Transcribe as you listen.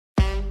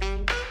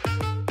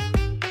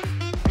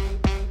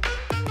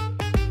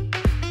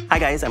Hi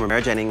guys, I'm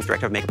Romero Jennings,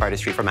 Director of Makeup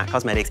Artistry for MAC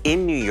Cosmetics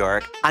in New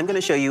York. I'm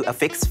gonna show you a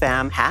Fix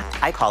Fam hack.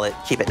 I call it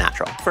Keep It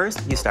Natural.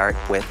 First, you start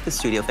with the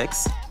Studio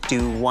Fix.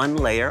 Do one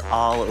layer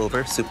all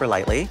over super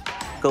lightly.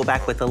 Go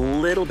back with a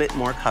little bit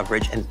more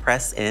coverage and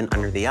press in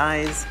under the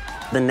eyes.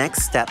 The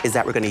next step is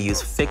that we're gonna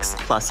use Fix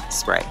Plus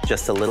Spray.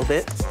 Just a little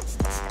bit,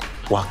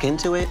 walk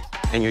into it,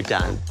 and you're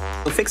done.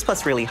 So Fix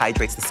Plus really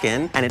hydrates the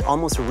skin and it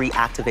almost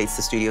reactivates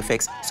the Studio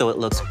Fix so it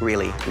looks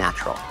really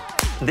natural.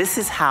 This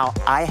is how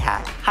I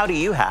hack. How do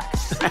you hack?